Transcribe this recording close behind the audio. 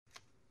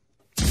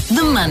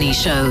Money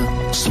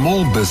Show.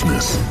 Small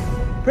business.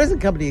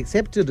 Present company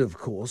accepted, of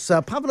course.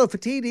 Pavlo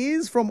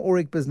Phitidis from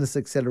Aurik Business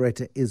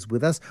Accelerator is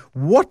with us.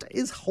 What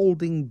is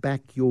holding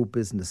back your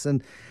business?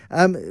 And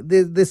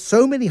there's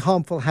so many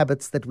harmful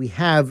habits that we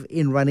have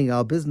in running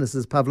our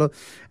businesses, Pavlo.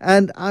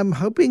 And I'm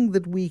hoping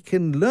that we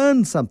can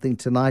learn something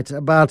tonight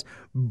about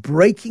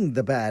breaking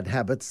the bad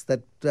habits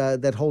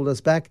that hold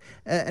us back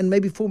and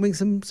maybe forming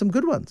some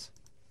good ones.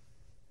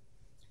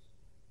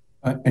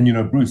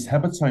 Bruce,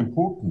 habits are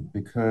important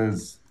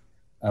because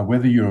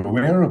whether you're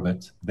aware of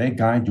it, they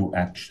guide your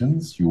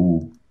actions,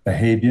 your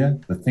behavior,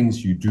 the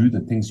things you do, the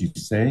things you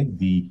say,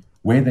 the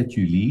way that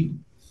you lead.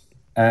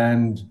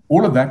 And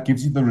all of that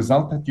gives you the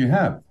result that you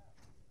have.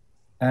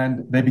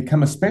 And they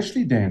become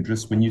especially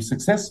dangerous when you're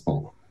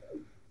successful.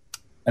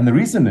 And the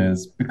reason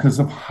is because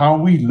of how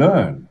we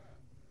learn.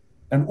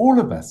 And all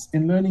of us,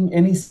 in learning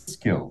any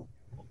skill,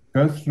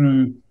 go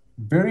through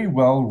very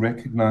well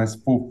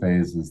recognized 4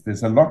 phases.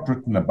 There's a lot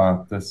written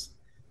about this.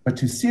 But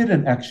to see it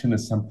in action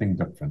is something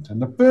different. And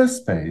the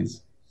first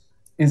phase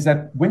is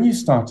that when you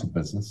start a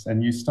business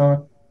and you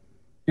start,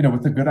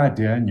 with a good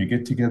idea and you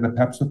get together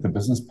perhaps with the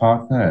business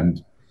partner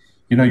and,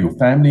 your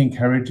family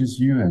encourages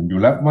you and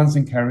your loved ones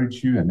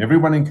encourage you and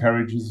everyone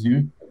encourages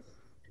you,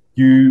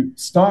 you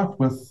start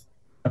with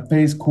a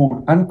phase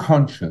called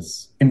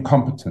unconscious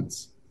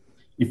incompetence.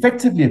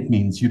 Effectively, it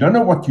means you don't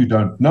know what you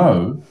don't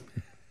know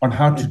on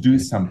how to do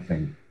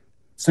something.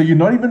 So you're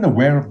not even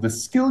aware of the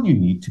skill you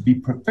need to be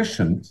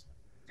proficient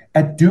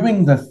at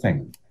doing the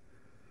thing.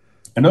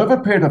 And over a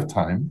period of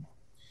time,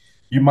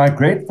 you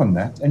migrate from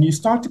that and you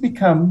start to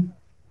become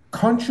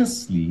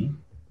consciously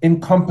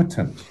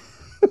incompetent.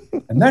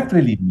 And that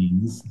really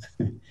means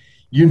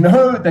you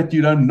know that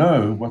you don't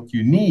know what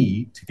you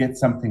need to get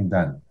something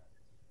done.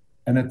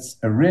 And it's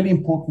a really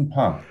important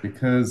part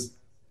because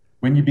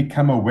when you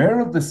become aware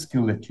of the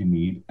skill that you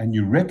need and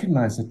you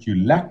recognize that you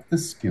lack the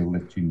skill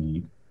that you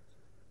need,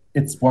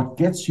 it's what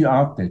gets you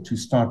out there to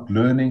start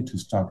learning, to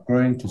start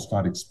growing, to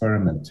start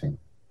experimenting.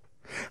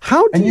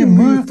 How do you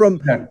move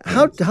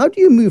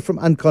from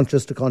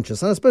unconscious to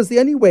conscious? And I suppose the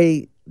only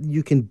way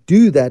you can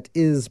do that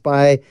is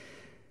by,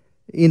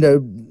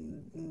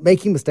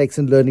 making mistakes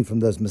and learning from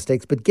those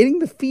mistakes, but getting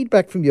the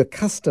feedback from your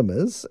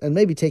customers and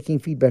maybe taking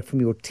feedback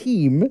from your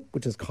team,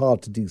 which is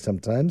hard to do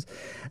sometimes,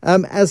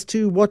 as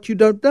to what you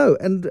don't know.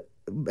 And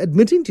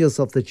admitting to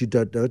yourself that you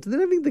don't know it, and then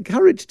having the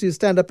courage to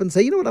stand up and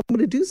say, I'm going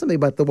to do something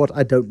about what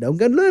I don't know. I'm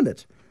going to learn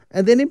it.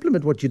 And then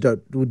implement what you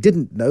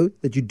didn't know,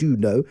 that you do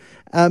know.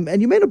 And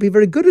you may not be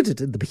very good at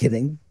it at the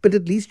beginning, but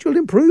at least you'll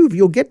improve.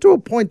 You'll get to a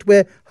point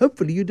where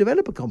hopefully you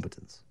develop a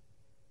competence.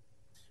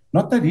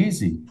 Not that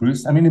easy,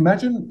 Bruce. I mean,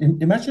 imagine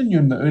you're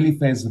in the early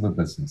phase of a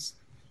business.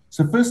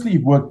 So firstly,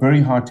 you've worked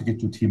very hard to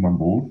get your team on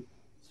board.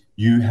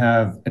 You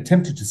have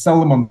attempted to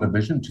sell them on the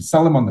vision, to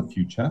sell them on the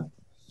future.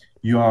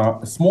 You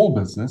are a small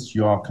business.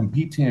 You are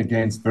competing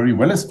against very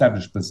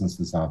well-established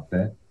businesses out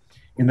there.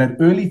 In that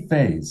early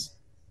phase,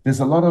 there's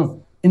a lot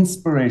of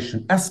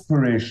inspiration,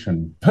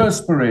 aspiration,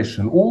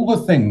 perspiration, all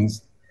the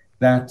things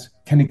that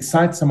can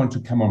excite someone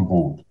to come on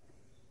board.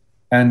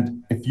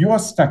 And if you are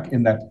stuck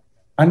in that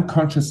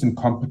unconscious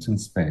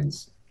incompetence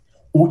phase,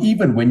 or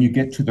even when you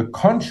get to the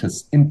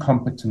conscious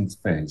incompetence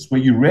phase, where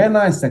you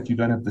realize that you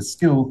don't have the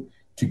skill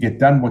to get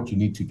done what you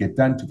need to get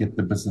done to get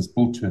the business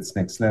built to its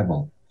next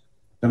level,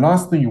 the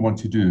last thing you want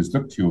to do is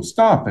look to your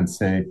staff and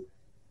say,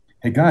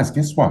 hey guys,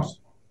 guess what?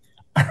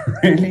 I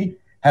really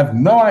have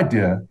no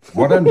idea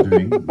what I'm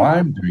doing, why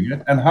I'm doing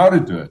it, and how to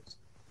do it.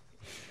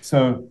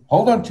 So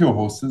hold on to your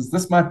horses.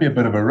 This might be a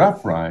bit of a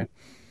rough ride,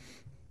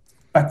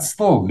 but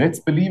still, let's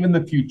believe in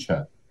the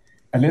future.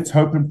 And let's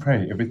hope and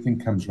pray everything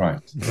comes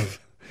right.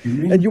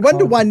 And you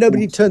wonder why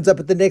nobody turns up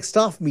at the next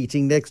staff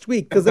meeting next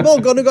week, because they've all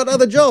gone and got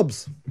other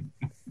jobs.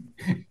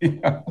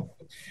 Yeah.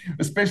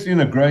 Especially in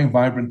a growing,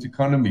 vibrant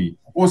economy,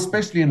 or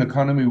especially in an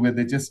economy where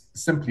there's just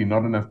simply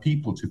not enough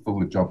people to fill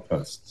the job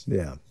posts.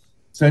 Yeah.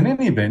 So in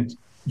any event,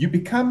 you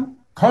become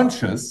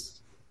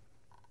conscious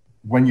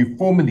when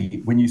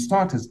you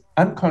start as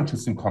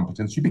unconscious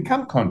incompetence, you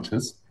become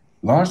conscious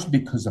largely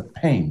because of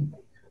pain.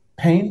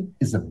 Pain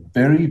is a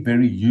very,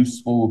 very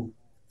useful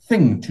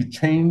thing to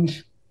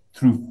change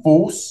through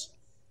force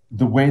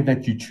the way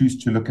that you choose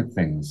to look at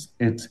things.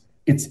 It's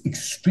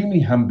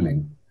extremely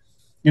humbling.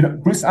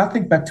 Bruce, I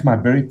think back to my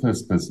very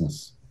first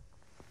business.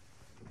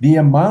 The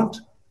amount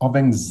of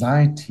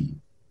anxiety,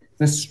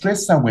 the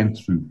stress I went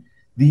through,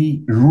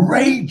 the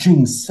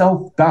raging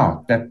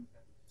self-doubt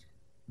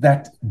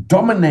that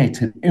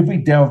dominated every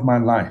day of my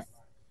life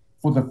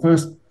for the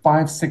first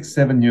 5, 6,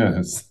 7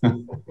 years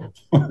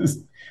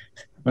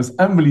was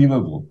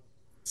unbelievable.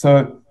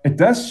 So it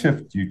does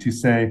shift you to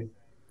say,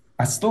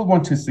 I still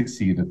want to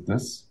succeed at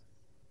this.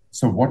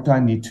 So what do I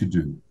need to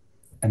do?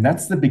 And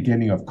that's the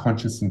beginning of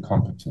conscious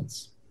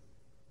incompetence.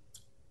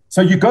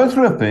 So you go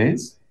through a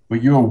phase where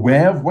you're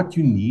aware of what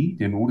you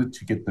need in order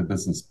to get the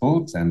business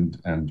built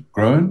and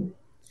grown.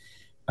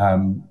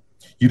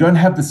 You don't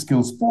have the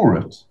skills for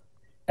it.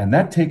 And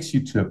that takes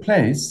you to a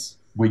place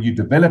where you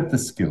develop the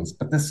skills,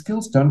 but the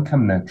skills don't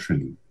come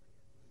naturally.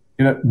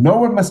 No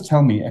one must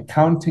tell me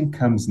accounting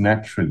comes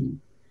naturally,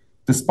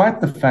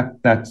 despite the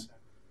fact that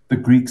the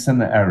Greeks and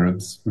the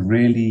Arabs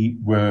really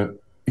were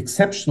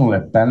exceptional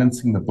at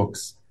balancing the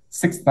books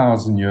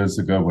 6,000 years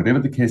ago, whatever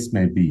the case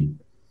may be.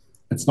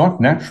 It's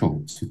not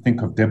natural to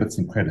think of debits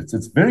and credits.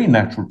 It's very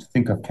natural to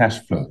think of cash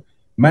flow,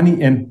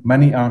 money in,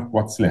 money out,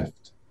 what's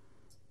left.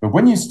 But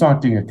when you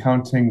start doing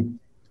accounting,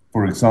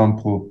 for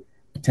example,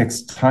 it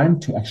takes time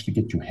to actually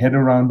get your head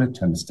around it,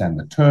 to understand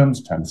the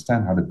terms, to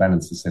understand how to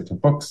balance a set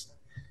of books.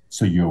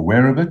 So you're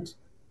aware of it,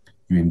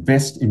 you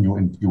invest in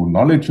your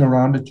knowledge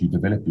around it, you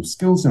develop your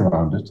skills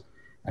around it,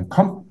 and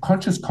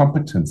conscious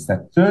competence,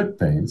 that third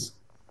phase,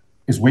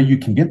 is where you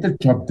can get the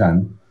job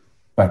done,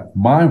 but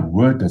my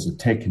word, does it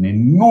take an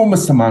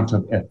enormous amount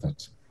of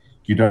effort.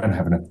 You don't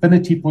have an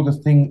affinity for the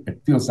thing.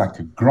 It feels like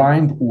a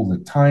grind all the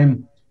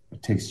time.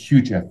 It takes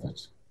huge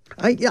effort.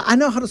 I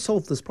know how to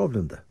solve this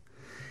problem, though.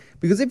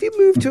 Because if you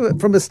move to it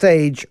from a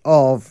stage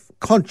of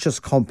conscious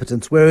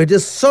competence where it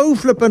is so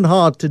flippin'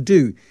 hard to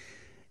do,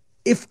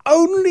 if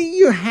only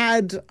you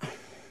had,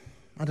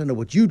 I don't know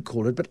what you'd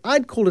call it, but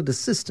I'd call it a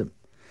system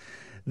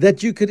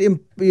that you could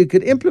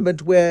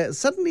implement where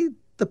suddenly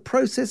the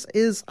process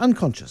is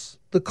unconscious.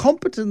 The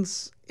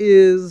competence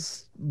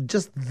is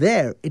just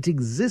there. It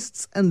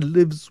exists and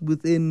lives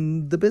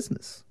within the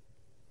business.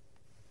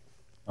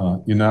 I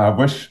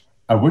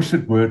wish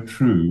it were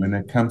true when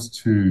it comes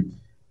to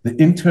the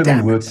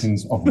internal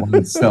workings of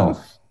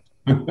oneself.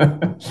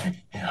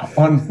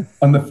 On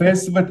the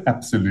face of it,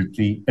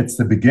 absolutely. It's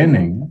the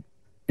beginning.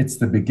 It's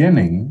the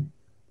beginning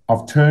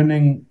of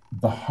turning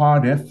the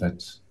hard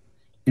effort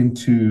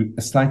into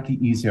a slightly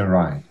easier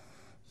ride.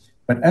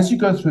 But as you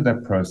go through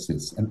that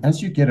process and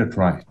as you get it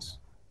right,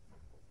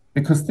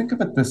 because think of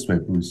it this way,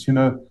 Bruce,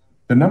 the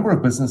number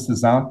of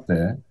businesses out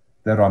there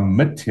that are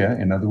mid-tier,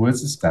 in other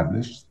words,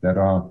 established, that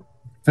are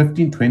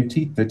 15,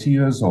 20, 30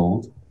 years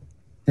old,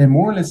 they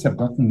more or less have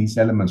gotten these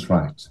elements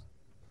right.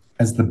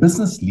 As the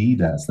business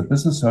leader, as the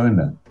business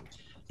owner,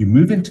 you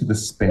move into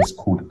this space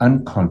called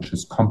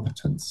unconscious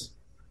competence,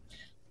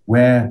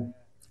 where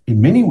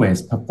in many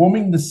ways,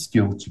 performing the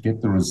skill to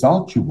get the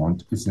result you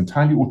want is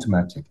entirely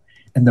automatic.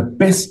 And the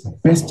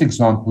best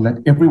example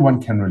that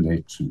everyone can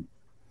relate to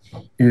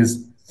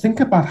is think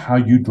about how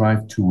you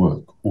drive to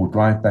work or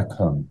drive back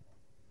home.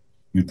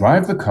 You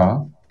drive the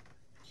car,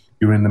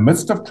 you're in the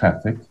midst of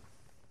traffic.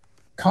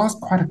 Car's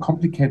quite a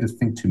complicated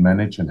thing to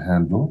manage and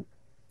handle.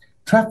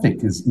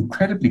 Traffic is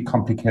incredibly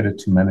complicated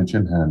to manage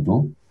and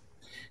handle.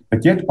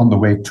 But yet on the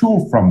way to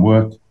or from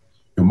work,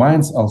 your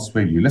mind's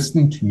elsewhere, you're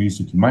listening to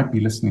music, you might be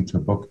listening to a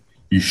book,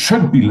 you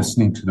should be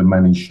listening to The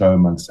Money Show,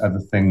 amongst other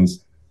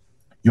things.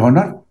 You're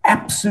not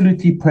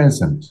absolutely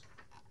present,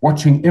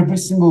 watching every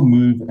single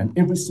move and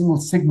every single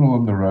signal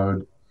on the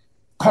road,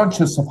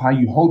 conscious of how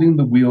you're holding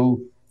the wheel,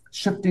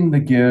 shifting the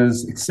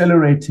gears,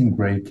 accelerating,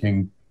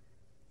 braking.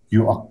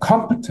 You are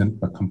competent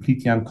but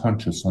completely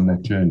unconscious on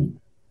that journey.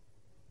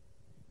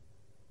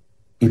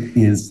 It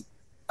is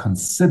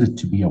considered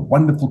to be a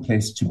wonderful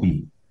place to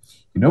be.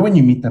 When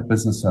you meet that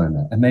business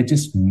owner and they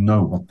just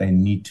know what they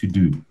need to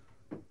do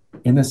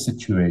in a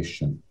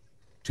situation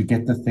to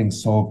get the thing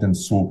solved and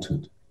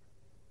sorted,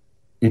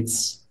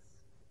 it's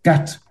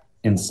gut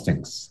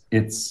instincts.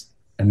 It's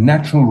a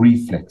natural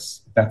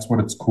reflex. That's what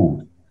it's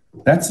called.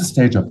 That's a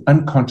stage of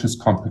unconscious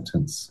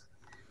competence.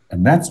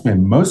 And that's where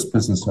most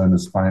business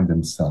owners find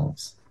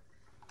themselves.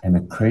 And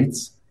it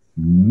creates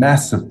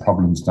massive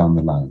problems down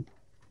the line.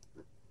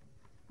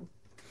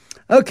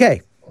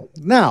 Okay,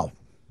 now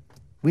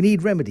we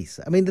need remedies.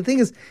 I mean, the thing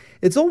is,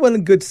 it's all well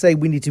and good to say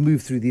we need to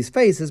move through these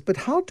phases, but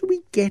how do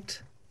we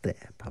get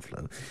there,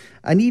 Pavlo?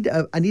 I need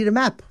a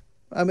map.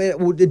 Or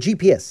a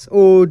GPS,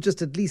 or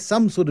just at least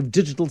some sort of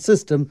digital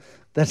system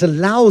that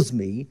allows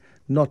me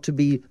not to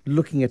be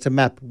looking at a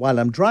map while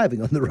I'm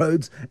driving on the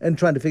roads and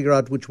trying to figure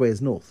out which way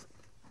is north.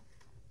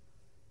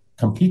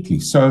 Completely.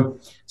 So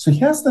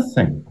here's the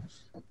thing.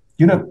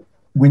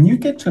 When you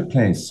get to a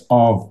place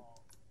of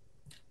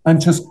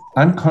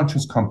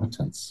unconscious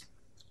competence,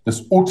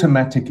 this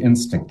automatic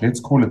instinct, let's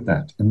call it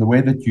that, in the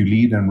way that you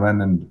lead and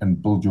run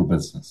and build your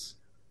business,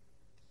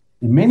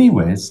 in many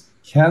ways,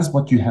 here's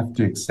what you have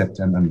to accept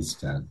and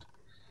understand.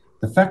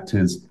 The fact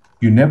is,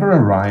 you never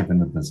arrive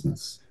in a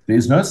business. There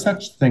is no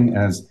such thing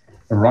as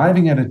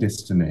arriving at a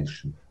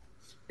destination.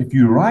 If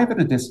you arrive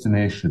at a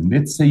destination,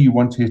 let's say you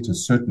want to hit a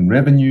certain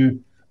revenue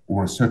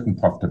or a certain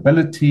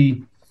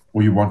profitability,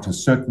 or you want a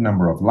certain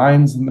number of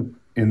lines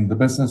in the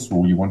business,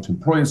 or you want to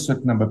employ a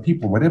certain number of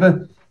people,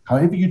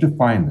 however you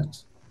define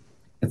it,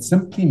 it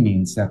simply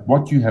means that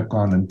what you have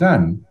gone and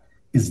done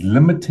is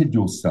limited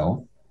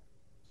yourself.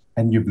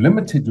 And you've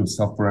limited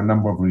yourself for a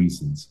number of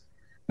reasons.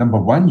 Number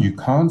one, you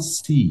can't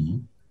see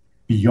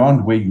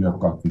beyond where you have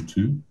gotten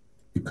to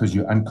because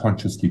you're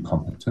unconsciously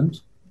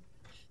competent.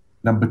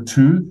 Number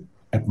two,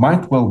 it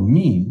might well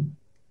mean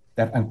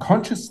that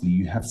unconsciously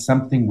you have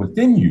something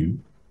within you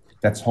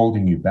that's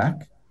holding you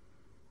back.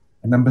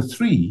 And number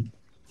three,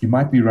 you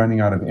might be running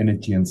out of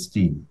energy and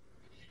steam.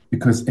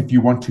 Because if you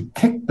want to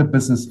kick the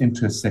business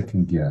into a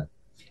second gear,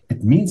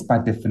 it means by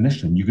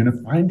definition, you're going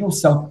to find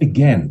yourself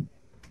again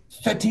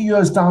 30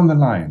 years down the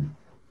line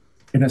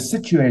in a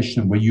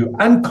situation where you're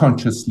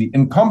unconsciously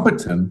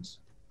incompetent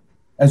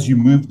as you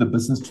move the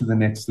business to the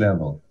next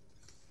level.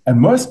 And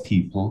most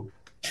people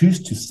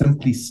choose to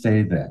simply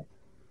stay there.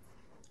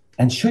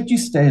 And should you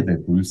stay there,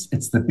 Bruce,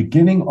 it's the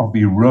beginning of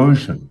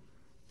erosion.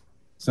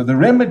 So the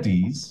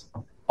remedies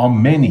are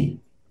many,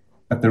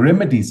 but the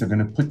remedies are going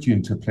to put you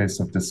into a place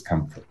of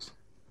discomfort.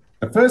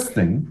 The first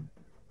thing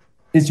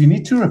is you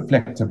need to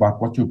reflect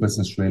about what your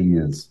business really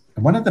is.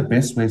 And one of the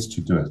best ways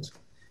to do it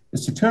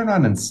is to turn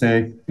around and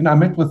say, I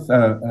met with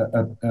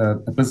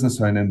a business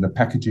owner in the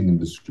packaging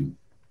industry.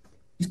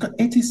 He's got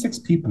 86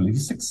 people.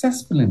 He's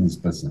successful in his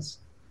business.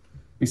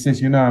 He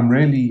says,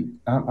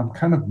 I'm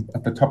kind of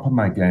at the top of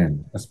my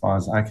game as far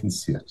as I can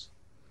see it.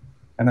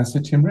 And I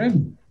said to him,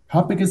 really?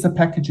 How big is the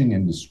packaging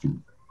industry?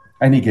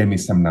 And he gave me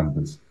some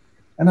numbers.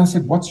 And I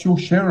said, what's your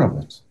share of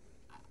it?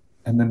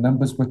 And the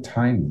numbers were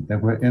tiny. They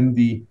were in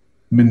the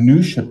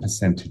minutiae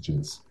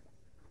percentages.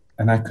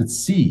 And I could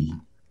see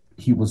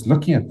he was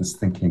looking at this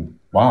thinking,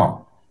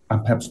 wow,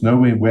 I'm perhaps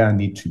nowhere where I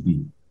need to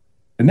be.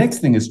 The next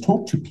thing is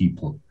talk to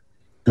people.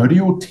 Go to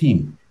your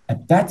team.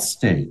 At that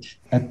stage,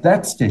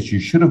 you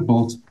should have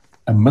built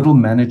a middle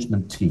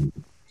management team.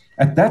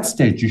 At that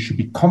stage, you should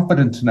be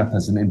confident enough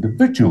as an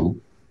individual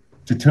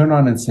to turn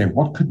around and say,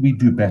 what could we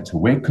do better?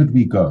 Where could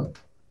we go?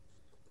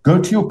 Go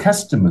to your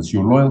customers,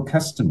 your loyal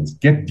customers.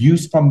 Get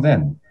views from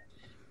them.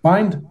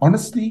 Find,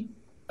 honestly,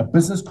 a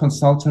business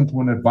consultant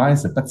or an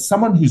advisor, but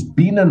someone who's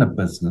been in a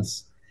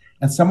business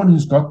and someone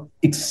who's got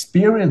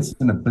experience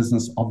in a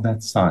business of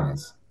that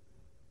size.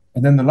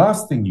 And then the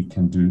last thing you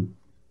can do,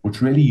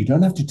 which really you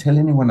don't have to tell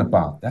anyone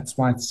about, that's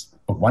why it's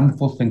a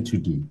wonderful thing to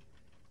do.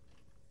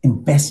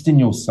 Invest in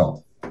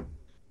yourself.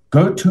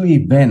 Go to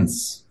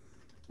events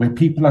where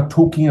people are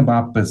talking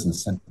about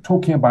business and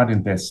talking about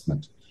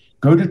investment.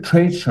 Go to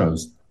trade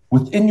shows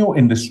within your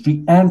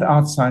industry and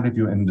outside of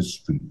your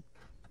industry.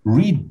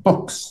 Read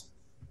books.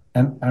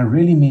 And I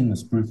really mean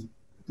this, Bruce,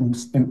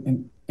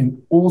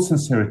 in all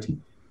sincerity.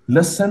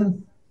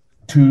 Listen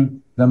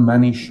to The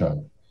Money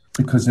Show,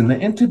 because in the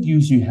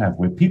interviews you have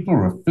where people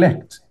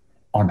reflect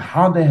on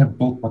how they have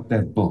built what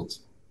they've built,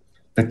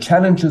 the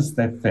challenges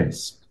they've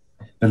faced,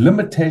 the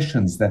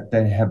limitations that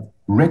they have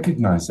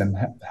recognized and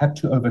have had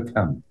to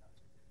overcome,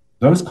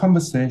 those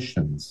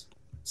conversations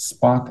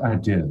spark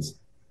ideas.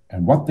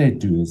 And what they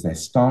do is they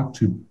start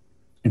to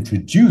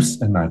introduce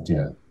an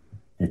idea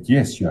that,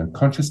 yes, you're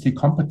unconsciously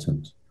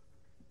competent,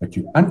 but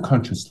you're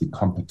unconsciously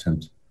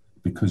competent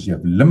because you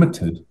have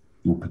limited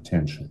your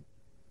potential.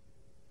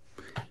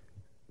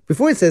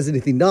 Before he says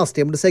anything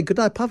nasty, I'm going to say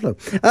goodnight, Pavlo.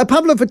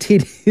 Pavlo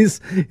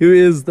Phitidis, who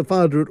is the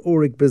founder at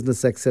Aurik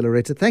Business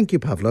Accelerator. Thank you,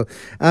 Pavlo.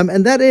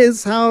 And that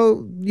is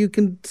how you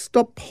can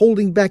stop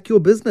holding back your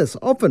business.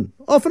 Often.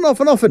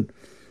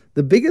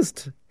 The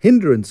biggest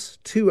hindrance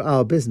to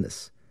our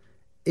business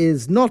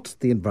is not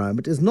the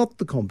environment, is not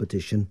the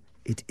competition.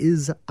 It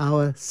is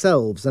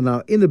ourselves and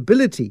our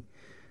inability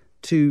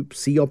to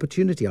see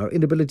opportunity, our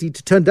inability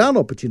to turn down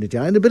opportunity,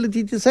 our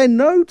inability to say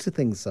no to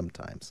things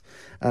sometimes.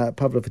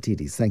 Pavlo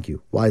Phitidis, thank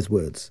you. Wise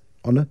words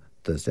on a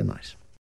Thursday night.